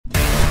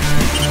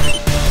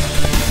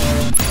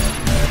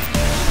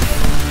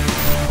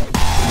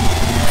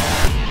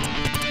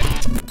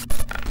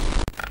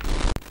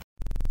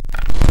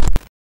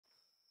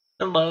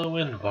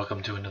Hello and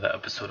welcome to another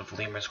episode of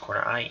Lemur's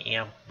Corner. I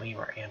am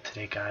Lemur, and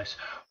today, guys,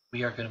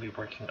 we are going to be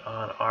working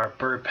on our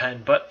bird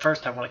pen. But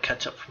first, I want to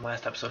catch up from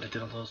last episode. I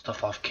did a little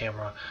stuff off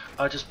camera.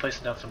 Just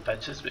placing down some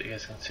benches, but you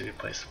guys can see we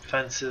placed some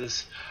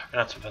fences. Or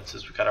not some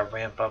fences, we got our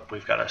ramp up,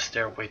 we've got our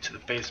stairway to the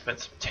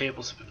basement, some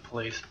tables have been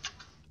placed.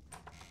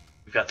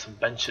 We've got some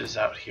benches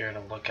out here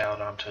to look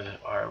out onto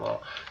our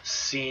little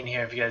scene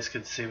here. If you guys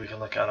can see, we can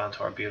look out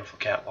onto our beautiful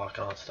catwalk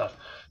and all that stuff.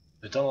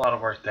 We've done a lot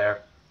of work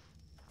there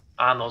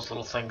on those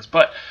little things,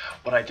 but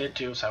what I did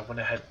do is I went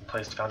ahead and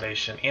placed the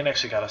foundation and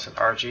actually got us an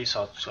RG,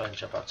 so I'll just go ahead and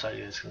jump outside.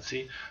 You guys can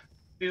see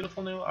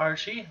beautiful new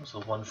RG. It was a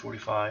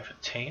 145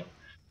 tame.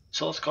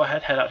 So let's go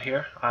ahead, head out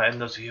here,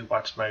 and those of you who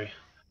watched my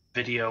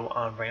video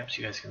on ramps,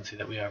 you guys can see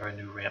that we have our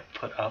new ramp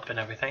put up and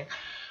everything.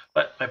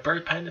 But my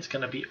bird pen is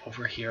going to be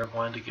over here. I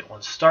wanted to get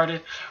one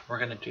started. We're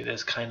going to do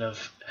this kind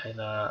of in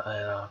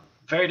a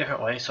very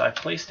different way. So I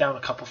placed down a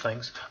couple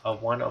things,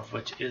 one of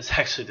which is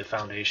actually the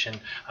foundation.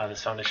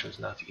 This foundation was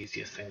not the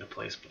easiest thing to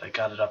place, but I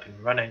got it up and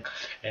running,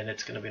 and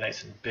it's going to be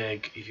nice and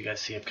big. If you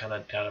guys see, I've kind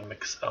of got a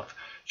mix of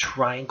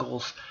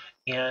triangles,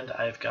 and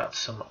I've got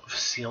some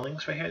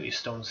ceilings right here, these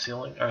stone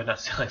ceiling, or not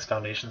ceilings,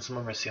 foundations. Some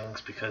of them are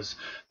ceilings because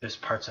there's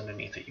parts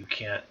underneath that you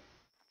can't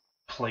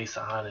place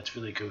on. It's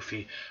really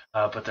goofy,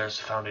 but there's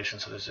a foundation,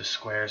 so there's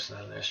squares and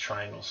then there's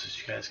triangles, as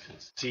you guys can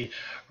see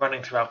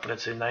running throughout. But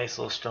it's a nice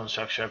little stone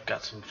structure. I've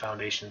got some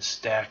foundations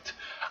stacked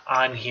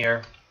on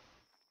here,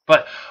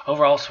 but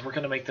overall, so we're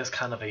going to make this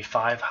kind of a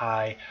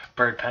 5-high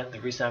bird pen. The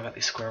reason I've got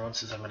these square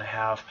ones is I'm going to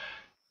have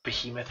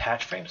behemoth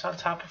hatch frames on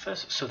top of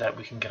this so that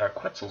we can get our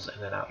quetzals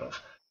in and out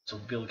of. So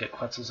we'll be able to get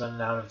quetzals in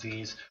and out of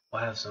these.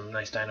 We'll have some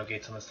nice dino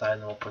gates on the side,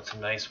 and then we'll put some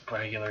nice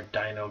regular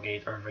dino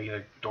gate or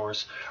regular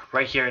doors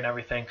right here and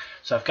everything.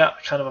 So I've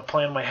got kind of a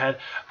plan in my head.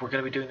 We're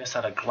going to be doing this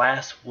out of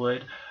glass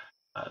wood.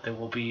 There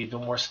will be no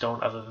more stone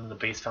other than the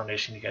base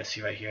foundation you guys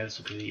see right here. This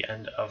will be the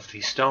end of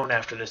the stone.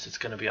 After this, it's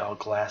going to be all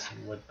glass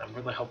and wood. I'm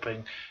really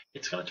hoping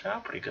it's going to turn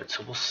out pretty good.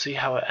 So we'll see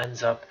how it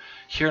ends up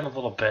here in a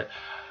little bit.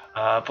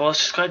 But let's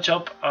just go ahead and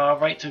jump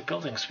right to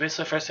building. So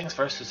basically, first things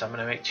first is I'm going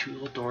to make 2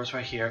 little doors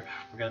right here.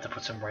 We're going to have to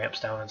put some ramps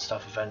down and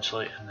stuff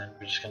eventually, and then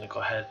we're just going to go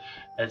ahead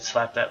and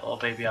slap that little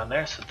baby on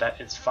there. So that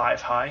is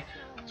 5 high.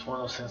 It's one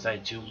of those things I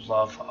do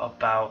love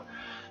about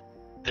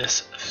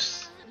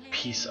this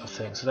piece of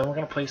thing. So then we're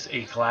going to place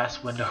a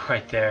glass window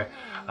right there,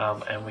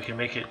 and we can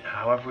make it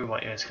however we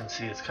want. You guys can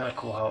see it's kind of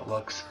cool how it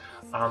looks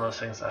on those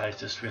things. I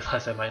just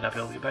realized I might not be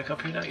able to get back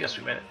up here now. Yes,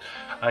 we made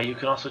it. You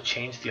can also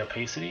change the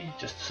opacity,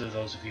 just so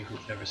those of you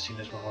who've never seen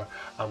this before.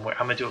 Where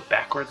I'm going to do it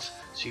backwards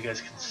so you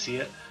guys can see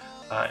it.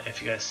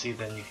 If you guys see,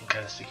 then you can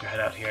kind of stick your head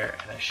out here,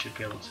 and I should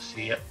be able to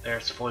see it. There,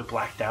 it's fully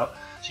blacked out,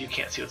 so you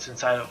can't see what's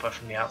inside of it, but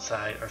from the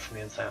outside, or from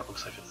the inside, it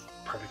looks like it's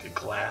perfect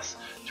glass.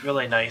 It's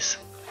really nice.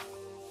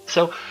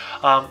 So then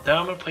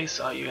I'm going to place,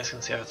 you guys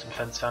can see I have some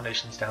fence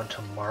foundations down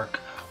to mark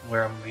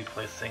where I'm going to be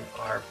placing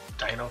our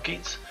dino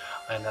gates,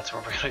 and that's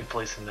where we're going to be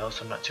placing those,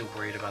 so I'm not too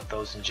worried about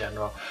those in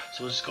general.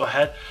 So we'll just go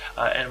ahead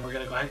and we're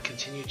going to go ahead and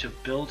continue to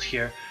build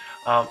here.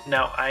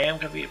 Now I am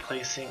going to be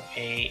placing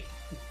a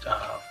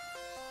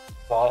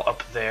wall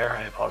up there.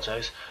 I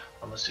apologize.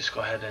 Let's just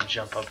go ahead and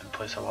jump up and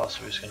place a wall.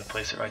 So we're just going to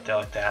place it right there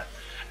like that.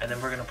 And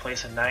then we're going to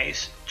place a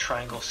nice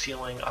triangle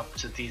ceiling up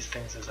to these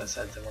things, as I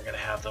said. Then we're going to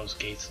have those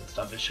gates and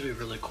stuff. It should be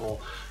really cool.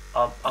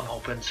 I'm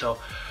hoping. So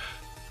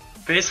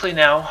basically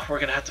now we're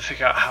going to have to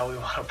figure out how we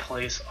want to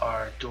place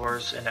our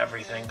doors and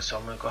everything. So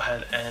I'm going to go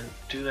ahead and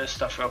do this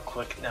stuff real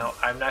quick. Now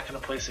I'm not going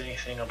to place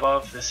anything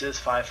above. This is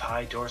 5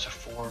 high. Doors are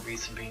 4.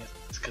 Reason being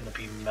it's going to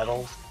be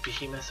metal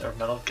behemoths or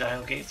metal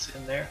dino gates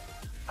in there.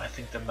 I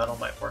think the metal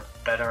might work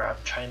better. I'm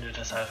trying to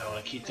decide if I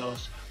want to keep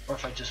those or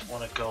if I just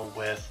want to go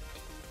with,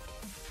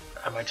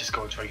 I might just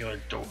go with regular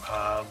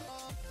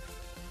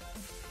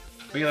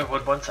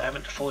wood ones. I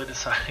haven't fully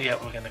decided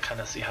yet. We're going to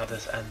kind of see how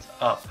this ends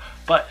up.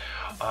 But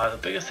the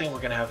biggest thing we're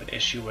going to have an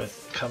issue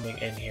with coming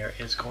in here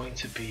is going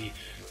to be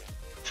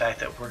the fact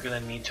that we're going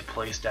to need to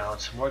place down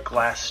some more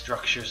glass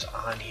structures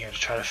on here to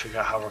try to figure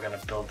out how we're going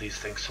to build these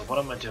things. So what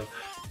I'm going to do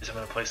is I'm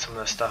going to place some of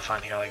this stuff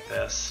on here like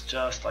this,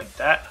 just like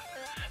that.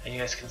 And you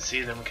guys can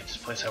see, then we can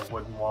just place our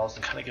wooden walls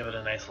and kind of give it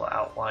a nice little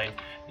outline.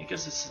 And it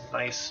gives this a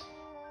nice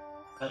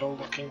metal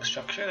looking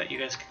structure that you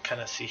guys can kind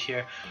of see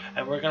here.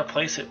 And we're going to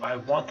place it, I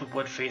want the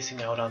wood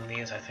facing out on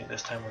these. I think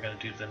this time we're going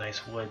to do the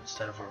nice wood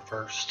instead of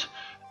reversed.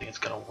 I think it's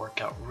going to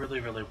work out really,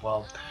 really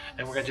well.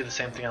 And we're going to do the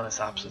same thing on this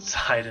opposite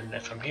side.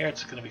 And from here,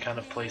 it's going to be kind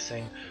of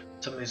placing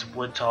some of these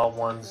wood tall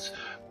ones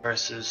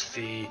versus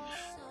the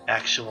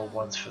actual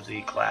ones for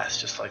the glass,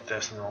 just like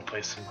this. And then we'll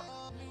place some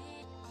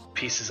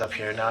pieces up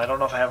here. Now I don't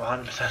know if I have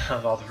 100%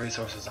 of all the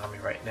resources on me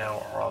right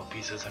now, or all the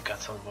pieces. I've got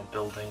some of them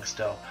building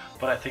still,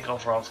 but I think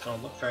overall it's going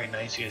to look very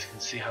nice. You guys can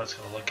see how it's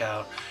going to look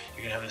out.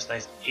 You're going to have this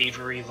nice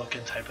aviary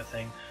looking type of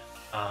thing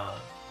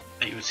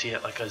that you would see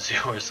at like a zoo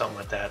or something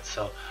like that.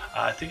 So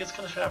I think it's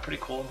going to turn out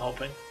pretty cool. I'm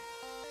hoping.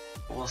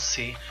 We'll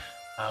see.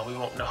 We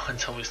won't know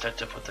until we start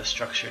to put the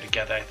structure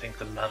together. I think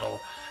the metal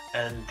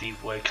and the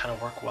wood kind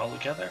of work well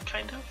together,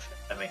 kind of,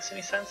 if that makes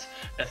any sense.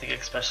 And I think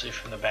especially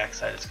from the back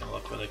side it's going to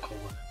look really cool.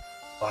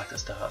 block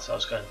this stuff out. So I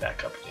was going to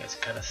back up and you guys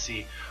can kind of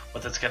see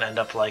what that's going to end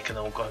up like, and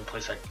then we'll go ahead and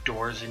place our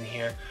doors in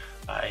here.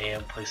 I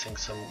am placing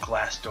some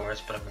glass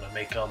doors, but I'm going to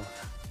make them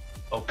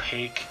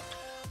opaque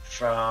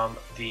from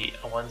the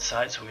one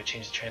side, so we can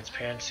change the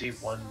transparency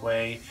one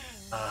way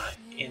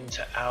in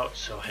to out.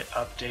 So hit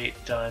update,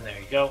 done, there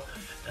you go.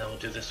 And we'll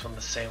do this one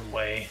the same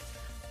way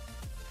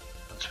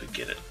once we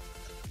get it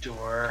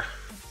door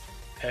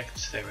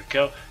picked. There we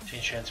go.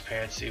 Change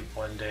transparency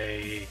one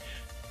day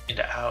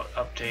into out,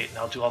 update, and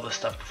I'll do all this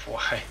stuff before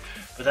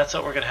but that's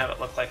what we're gonna have it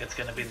look like. It's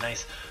gonna be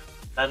nice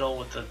metal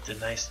with the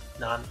nice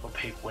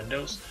non-opaque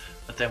windows,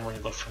 but then when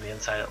you look from the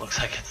inside it looks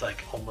like it's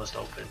like almost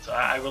open. So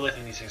I really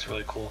think these things are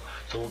really cool.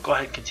 So we'll go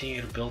ahead and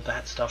continue to build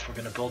that stuff. We're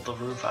going to build the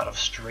roof out of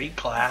straight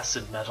glass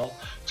and metal,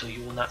 so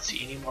you will not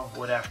see any more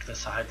wood after the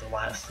side.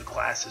 The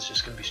glass is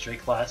just going to be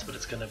straight glass, but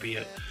it's going to be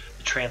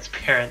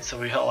transparent, so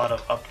we have a lot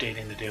of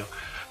updating to do.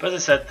 But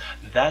as I said,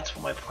 that's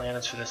what my plan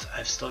is for this.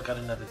 I've still got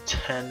another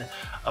 10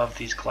 of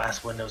these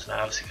glass windows, and I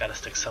obviously got to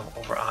stick some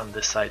over on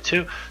this side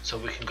too, so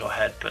we can go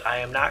ahead. But I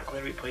am not going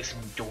to be placing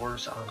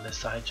doors on this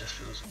side, just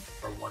for those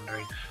who are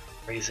wondering.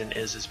 Reason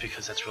is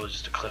because that's really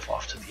just a cliff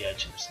off to the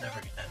edge, and it's never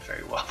going to end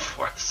very well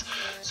for us,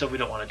 so we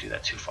don't want to do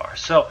that too far.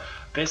 So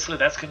basically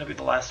that's going to be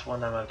the last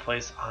one I'm going to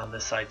place on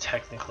this side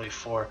technically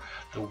for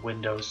the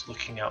windows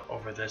looking out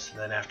over this, and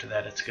then after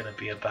that it's going to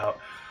be about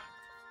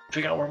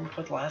figuring out where I'm going to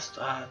put the last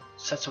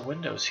sets of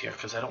windows here,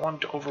 because I don't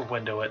want to over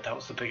window it. That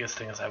was the biggest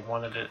thing, is I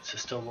wanted it to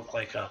still look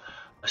like a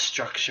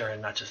structure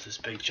and not just this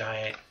big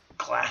giant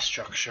glass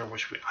structure,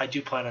 which I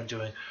do plan on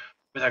doing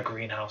with our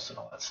greenhouse and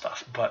all that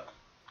stuff. But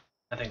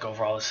I think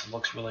overall this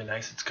looks really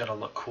nice. It's gonna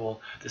look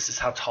cool. This is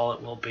how tall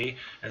it will be.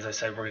 As I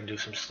said, we're gonna do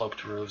some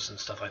sloped roofs and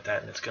stuff like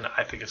that, and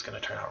I think it's gonna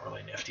turn out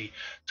really nifty.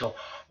 So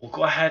we'll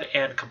go ahead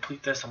and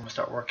complete this. I'm gonna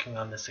start working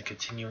on this and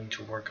continuing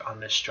to work on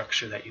this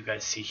structure that you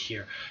guys see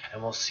here,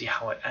 and we'll see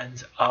how it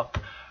ends up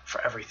for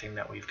everything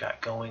that we've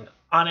got going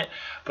on it.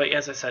 But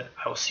as I said,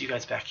 I will see you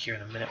guys back here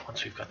in a minute.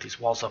 Once we've got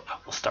these walls up,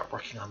 we'll start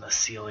working on the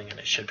ceiling, and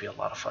it should be a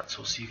lot of fun. So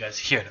we'll see you guys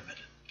here in a minute.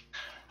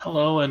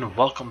 Hello and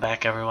welcome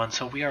back, everyone.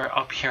 So we are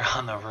up here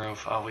on the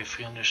roof. We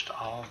finished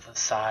all the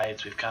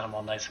sides. We've got them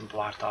all nice and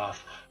blocked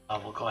off.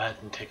 We'll go ahead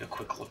and take a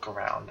quick look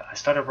around. I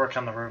started work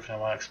on the roof, and I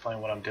want to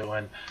explain what I'm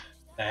doing.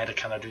 I had to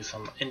kind of do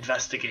some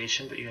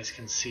investigation, but you guys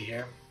can see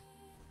here,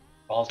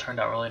 all turned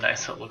out really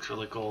nice. It looks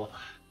really cool.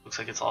 Looks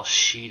like it's all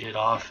sheeted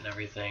off and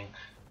everything.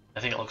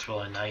 I think it looks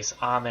really nice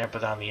on there,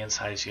 but on the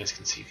inside, as you guys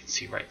can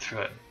see right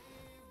through it.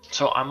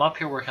 So I'm up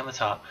here working on the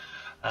top,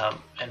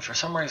 and for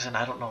some reason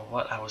I don't know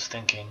what I was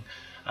thinking.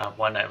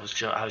 One, I was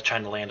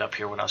trying to land up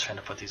here when I was trying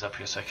to put these up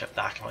here, so I kept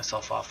knocking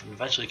myself off and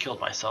eventually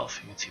killed myself.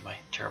 You can see my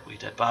terribly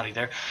dead body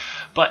there.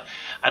 But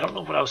I don't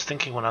know what I was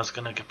thinking when I was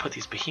going to put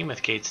these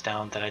behemoth gates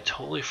down, that I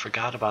totally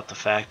forgot about the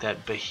fact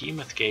that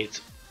behemoth gates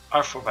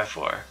are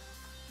 4x4.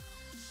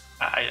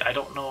 I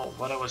don't know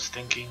what I was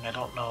thinking. I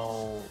don't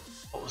know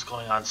what was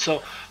going on.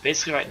 So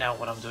basically right now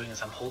what I'm doing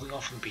is I'm holding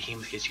off on the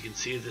behemoth gates. You can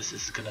see this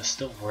is going to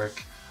still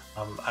work.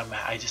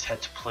 I just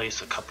had to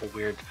place a couple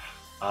weird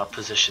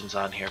positions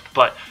on here,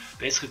 but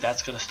basically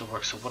that's going to still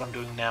work. So what I'm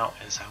doing now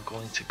is I'm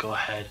going to go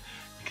ahead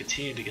and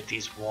continue to get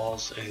these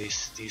walls,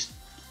 these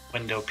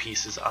window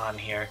pieces on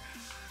here,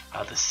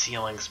 the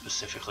ceiling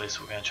specifically.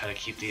 So we're going to try to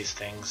keep these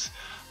things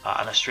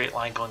on a straight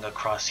line going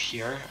across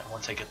here, and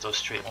once I get those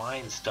straight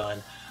lines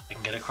done, I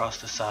can get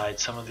across the side.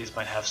 Some of these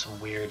might have some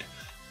weird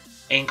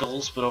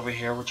angles, but over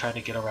here we're trying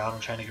to get around.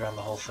 I'm trying to get around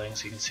the whole thing,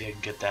 so you can see I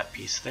can get that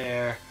piece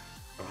there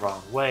the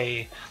wrong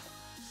way.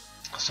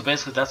 So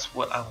basically that's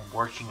what I'm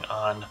working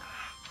on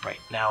right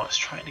now, is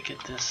trying to get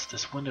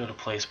this window to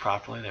place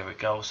properly. There we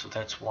go. So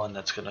that's one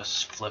that's going to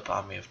flip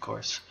on me, of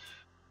course.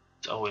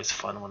 It's always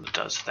fun when it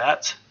does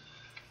that.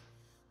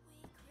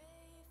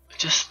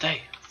 Just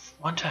stay.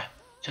 One time.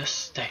 Just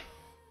stay.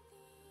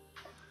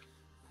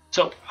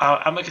 So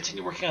I'm going to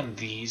continue working on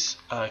these.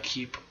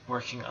 Keep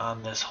working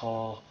on this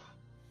whole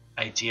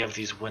idea of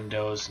these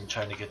windows and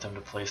trying to get them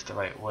to place the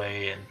right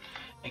way,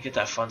 and get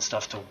that fun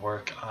stuff to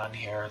work on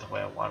here the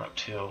way I want it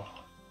to.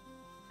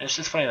 And it's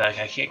just funny that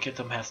I can't get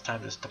them half the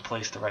time just to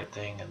place the right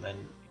thing, and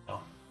then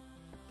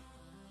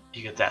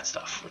you get that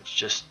stuff, which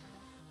just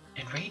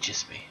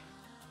enrages me.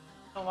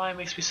 I don't know why it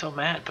makes me so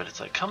mad, but it's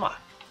like, come on,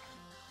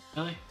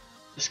 really?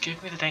 Just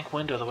give me the dank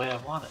window the way I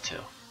want it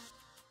to.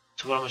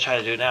 So what I'm gonna try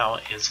to do now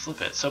is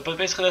flip it. So, but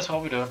basically that's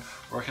what we're doing.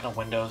 We're working on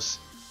windows.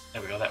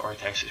 There we go. That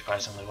worked actually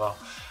surprisingly well.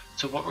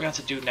 So what we're going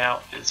to do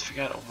now is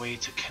figure out a way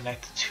to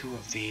connect two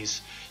of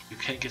these. You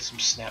can get some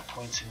snap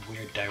points in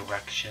weird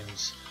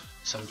directions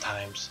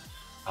sometimes.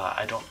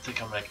 I don't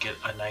think I'm going to get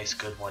a nice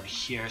good one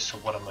here, so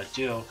what I'm going to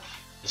do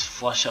is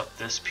flush up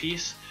this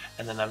piece,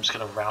 and then I'm just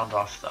going to round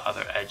off the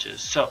other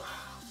edges. So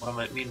what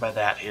I mean by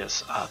that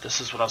is,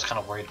 this is what I was kind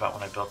of worried about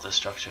when I built this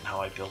structure and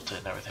how I built it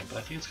and everything, but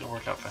I think it's going to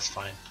work out just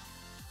fine.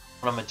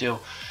 What I'm going to do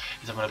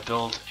is I'm going to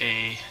build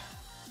a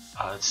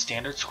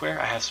standard square.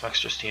 I have some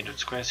extra standard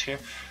squares here,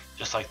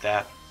 just like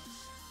that.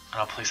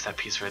 And I'll place that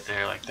piece right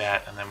there like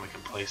that, and then we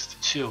can place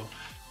the two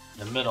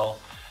in the middle.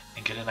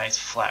 and get a nice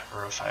flat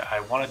roof. I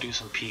want to do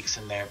some peaks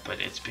in there, but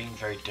it's being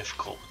very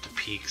difficult with the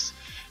peaks.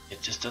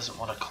 It just doesn't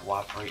want to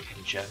cooperate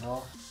in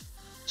general.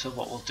 So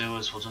what we'll do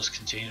is we'll just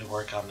continue to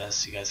work on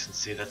this. You guys can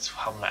see that's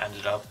how I'm going to end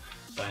it up.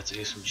 So I have to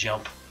do some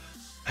jump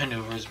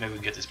maneuvers. Maybe we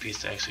can get this piece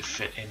to actually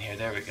fit in here.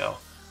 There we go.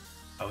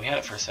 Oh, we had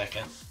it for a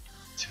second.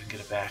 Let's see if we can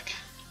get it back.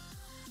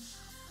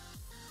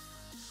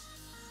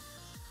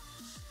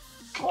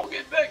 Come on,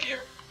 get back here.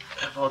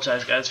 I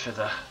apologize, guys, for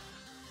the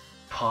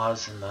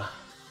pause in the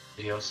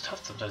video. It's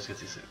tough sometimes to get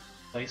these in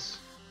place.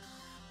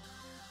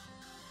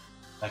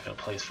 Not going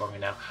to place for me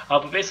now.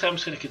 But basically, I'm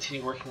just going to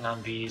continue working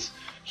on these,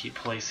 keep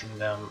placing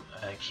them,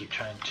 and keep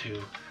trying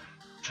to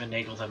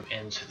finagle them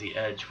into the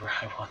edge where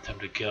I want them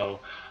to go.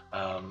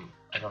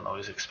 I don't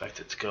always expect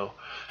it to go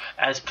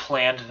as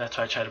planned. That's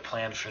why I try to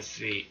plan for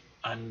the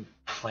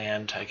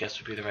unplanned, I guess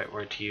would be the right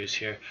word to use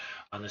here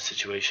on this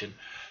situation.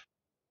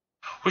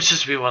 Which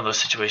is to be one of those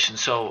situations.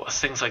 So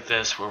things like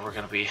this where we're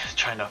going to be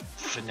trying to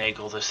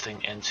finagle this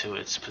thing into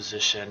its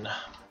position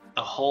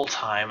the whole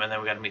time, and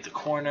then we got to meet the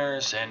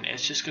corners, and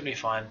it's just going to be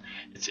fun.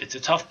 It's a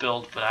tough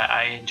build, but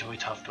I enjoy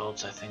tough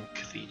builds. I think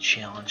the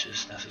challenge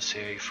is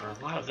necessary for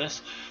a lot of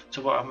this.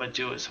 So what I'm going to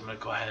do is I'm going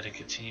to go ahead and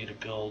continue to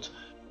build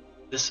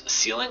this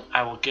ceiling.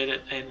 I will get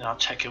it in, and I'll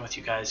check in with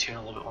you guys here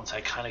in a little bit once I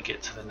kind of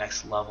get to the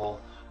next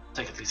level. Once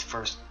I get these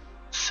first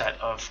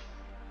set of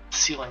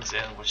ceilings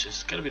in, which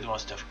is going to be the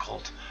most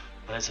difficult.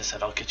 But as I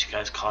said, I'll get you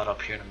guys caught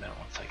up here in a minute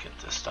once I get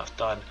this stuff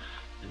done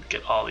and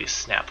get all these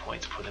snap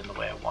points put in the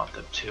way I want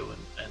them to,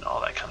 and all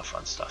that kind of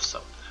fun stuff.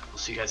 So we'll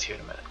see you guys here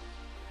in a minute.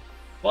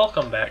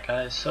 Welcome back,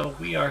 guys. So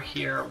we are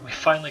here. We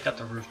finally got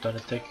the roof done.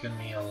 It's taken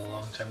me a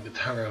long time to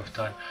get the roof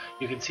done.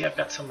 You can see I've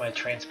got some of my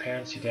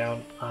transparency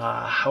down.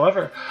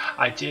 However,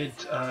 I did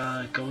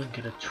go and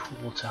get a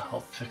tool to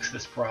help fix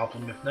this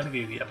problem. If none of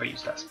you ever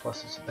used S+,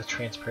 it's the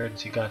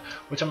transparency gun,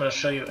 which I'm going to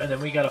show you. And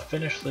then we got to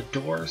finish the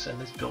doors, and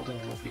this building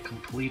will be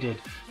completed.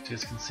 So you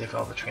guys can see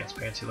all the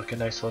transparency looking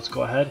nice. So let's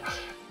go ahead,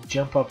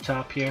 jump up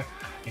top here,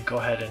 and go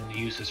ahead and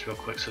use this real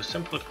quick. So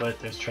simply put,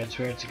 there's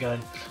transparency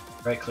gun.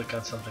 Right click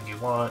on something you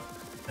want,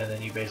 and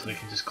then you basically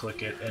can just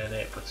click it, and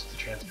it puts the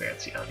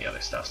transparency on the other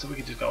stuff. So we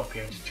can just go up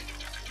here and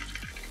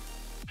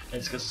it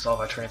just gives us all of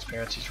our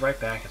transparencies right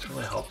back. It's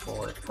really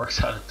helpful. It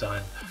works out a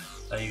ton.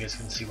 You guys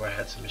can see where I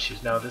had some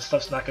issues. Now this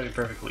stuff's not going to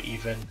be perfectly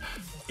even.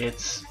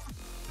 It's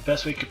the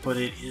best way you could put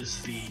it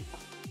is the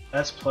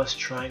S+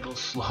 triangle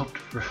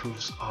sloped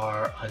roofs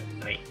are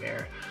a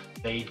nightmare.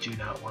 They do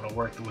not want to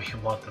work the way you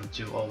want them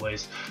to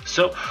always.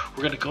 So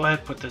we're going to go ahead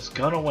and put this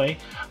gun away.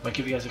 I'm going to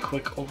give you guys a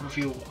quick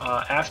overview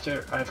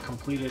after I've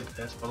completed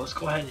this, but let's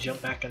go ahead and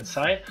jump back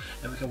inside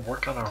and we can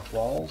work on our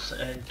walls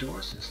and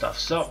doors and stuff.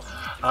 So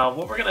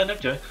what we're going to end up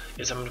doing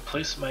is I'm going to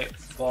place my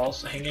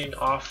walls hanging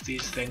off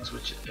these things,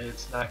 which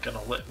it's not going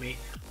to let me,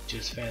 which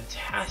is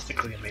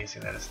fantastically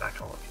amazing that it's not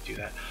going to let me do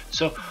that.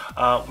 So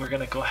we're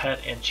going to go ahead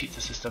and cheat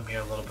the system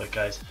here a little bit,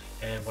 guys,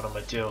 and what I'm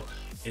going to do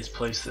is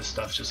place this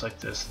stuff just like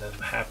this, and then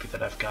I'm happy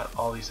that I've got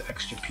all these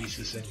extra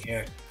pieces in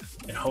here,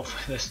 and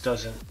hopefully this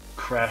doesn't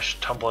crash,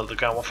 tumble to the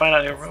ground. We'll find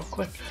out here real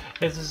quick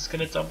if this is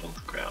going to tumble to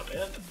the ground,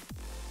 and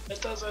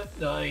it doesn't.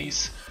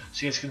 Nice.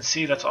 So you guys can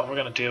see that's all we're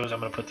going to do is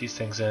I'm going to put these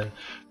things in,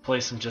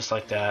 place them just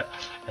like that,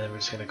 and then we're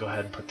just going to go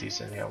ahead and put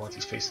these in here. I want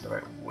these facing the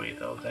right way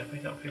though. Did I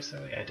make them facing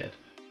the way? I did.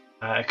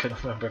 I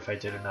couldn't remember if I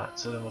did or not.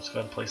 So then let's go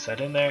ahead and place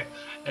that in there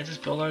and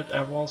just build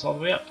our walls all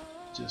the way up.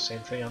 Do the same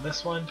thing on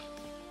this one.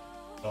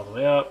 All the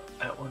way up.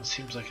 That one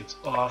seems like it's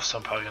off, so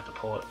I'm probably going to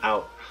pull it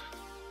out.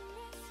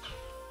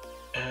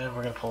 And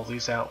we're going to pull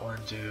these out. 1,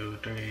 2,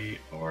 3,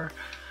 4.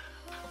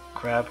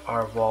 Grab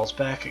our walls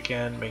back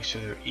again. Make sure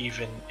they're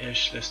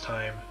even-ish this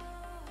time.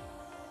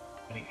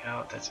 Getting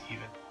out, that's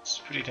even. It's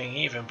pretty dang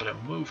even, but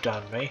it moved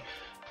on me.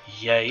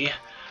 Yay.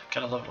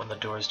 Gotta love it when the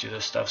doors do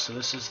this stuff. So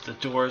this is the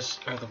doors,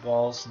 or the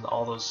walls, and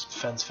all those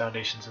fence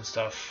foundations and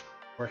stuff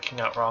working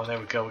out wrong. There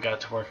we go. We got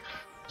it to work.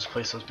 Let's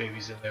place those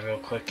babies in there real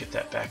quick, get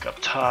that back up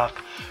top,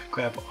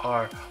 grab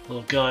our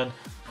little gun,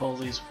 pull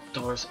these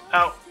doors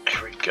out,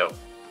 here we go.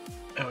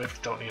 And we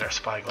don't need our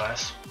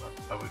spyglass,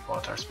 but we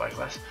want our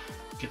spyglass.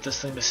 Get this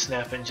thing to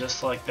snap in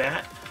just like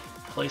that,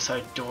 place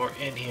our door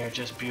in here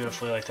just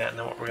beautifully like that, and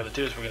then what we're going to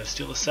do is we're going to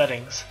steal the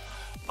settings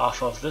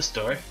off of this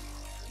door,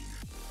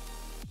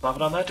 plop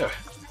it on that door.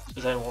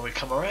 So then when we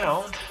come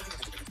around,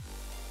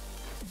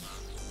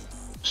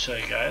 I'll show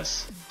you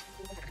guys,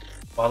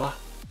 voila.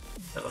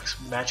 That looks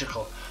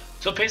magical.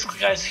 So basically,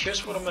 guys,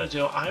 here's what I'm going to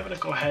do. I'm going to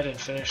go ahead and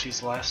finish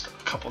these last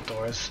couple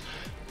doors,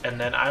 and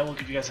then I will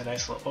give you guys a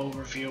nice little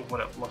overview of what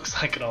it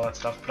looks like and all that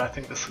stuff. But I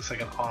think this looks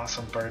like an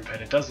awesome bird pen.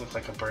 It does look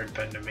like a bird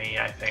pen to me.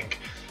 I think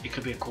it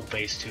could be a cool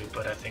base too,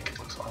 but I think it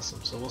looks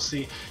awesome. So we'll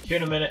see here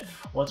in a minute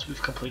once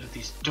we've completed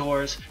these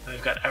doors and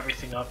we've got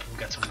everything up and we've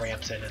got some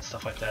ramps in and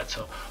stuff like that.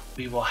 So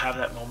we will have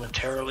that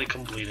momentarily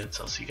completed.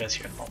 So I'll see you guys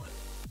here in a moment.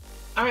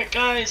 Alright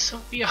guys, so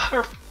we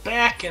are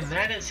back, and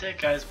that is it,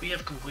 guys. We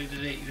have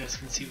completed it. You guys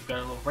can see we've got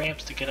little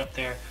ramps to get up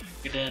there,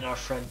 get in our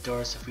front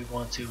doors if we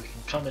want to. We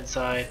can come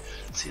inside,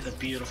 see the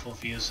beautiful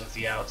views of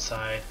the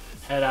outside,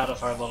 head out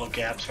of our little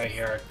gaps right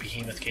here, our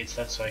behemoth gates,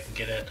 that's so I can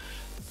get in.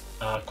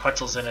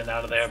 Quetzal's in and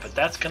out of there, but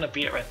that's going to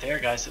be it right there,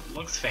 guys. It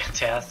looks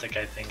fantastic,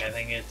 I think. I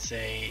think it's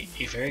a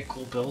very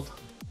cool build.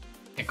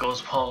 It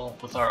goes well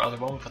with our other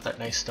one. We put that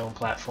nice stone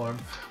platform.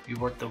 We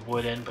worked the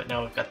wood in, but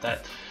now we've got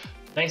that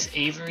nice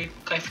aviary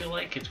look, I feel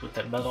like. It's with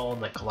the metal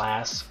and the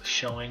glass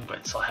showing,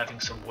 but still having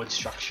some wood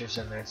structures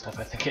in there and stuff.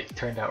 I think it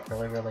turned out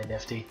really, really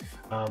nifty.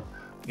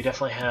 We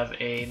definitely have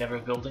another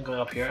building going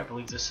up here. I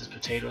believe this is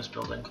Potato's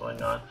building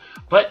going on.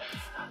 But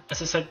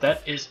as I said,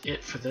 that is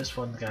it for this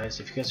one, guys.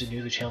 If you guys are new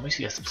to the channel, make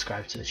sure you guys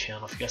subscribe to the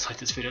channel. If you guys like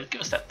this video,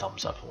 give us that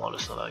thumbs up and let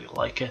us know that you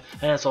like it.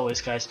 And as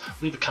always, guys,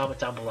 leave a comment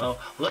down below.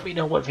 Let me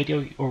know what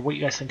video or what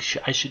you guys think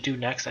I should do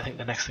next. I think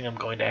the next thing I'm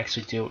going to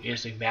actually do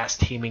is a mass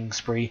teaming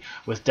spree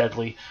with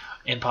Deadly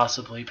and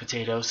possibly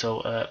Potato.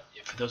 So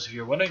for those of you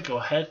who are wondering, go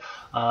ahead,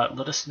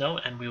 let us know,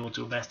 and we will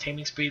do a mass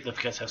taming spree. If you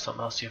guys have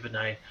something else you have an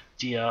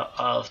idea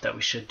of that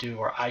we should do,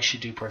 or I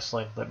should do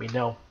personally, let me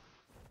know.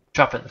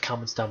 Drop it in the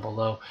comments down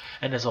below.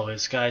 And as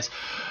always, guys,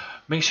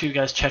 make sure you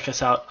guys check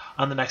us out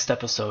on the next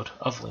episode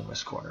of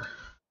Lemur's Corner.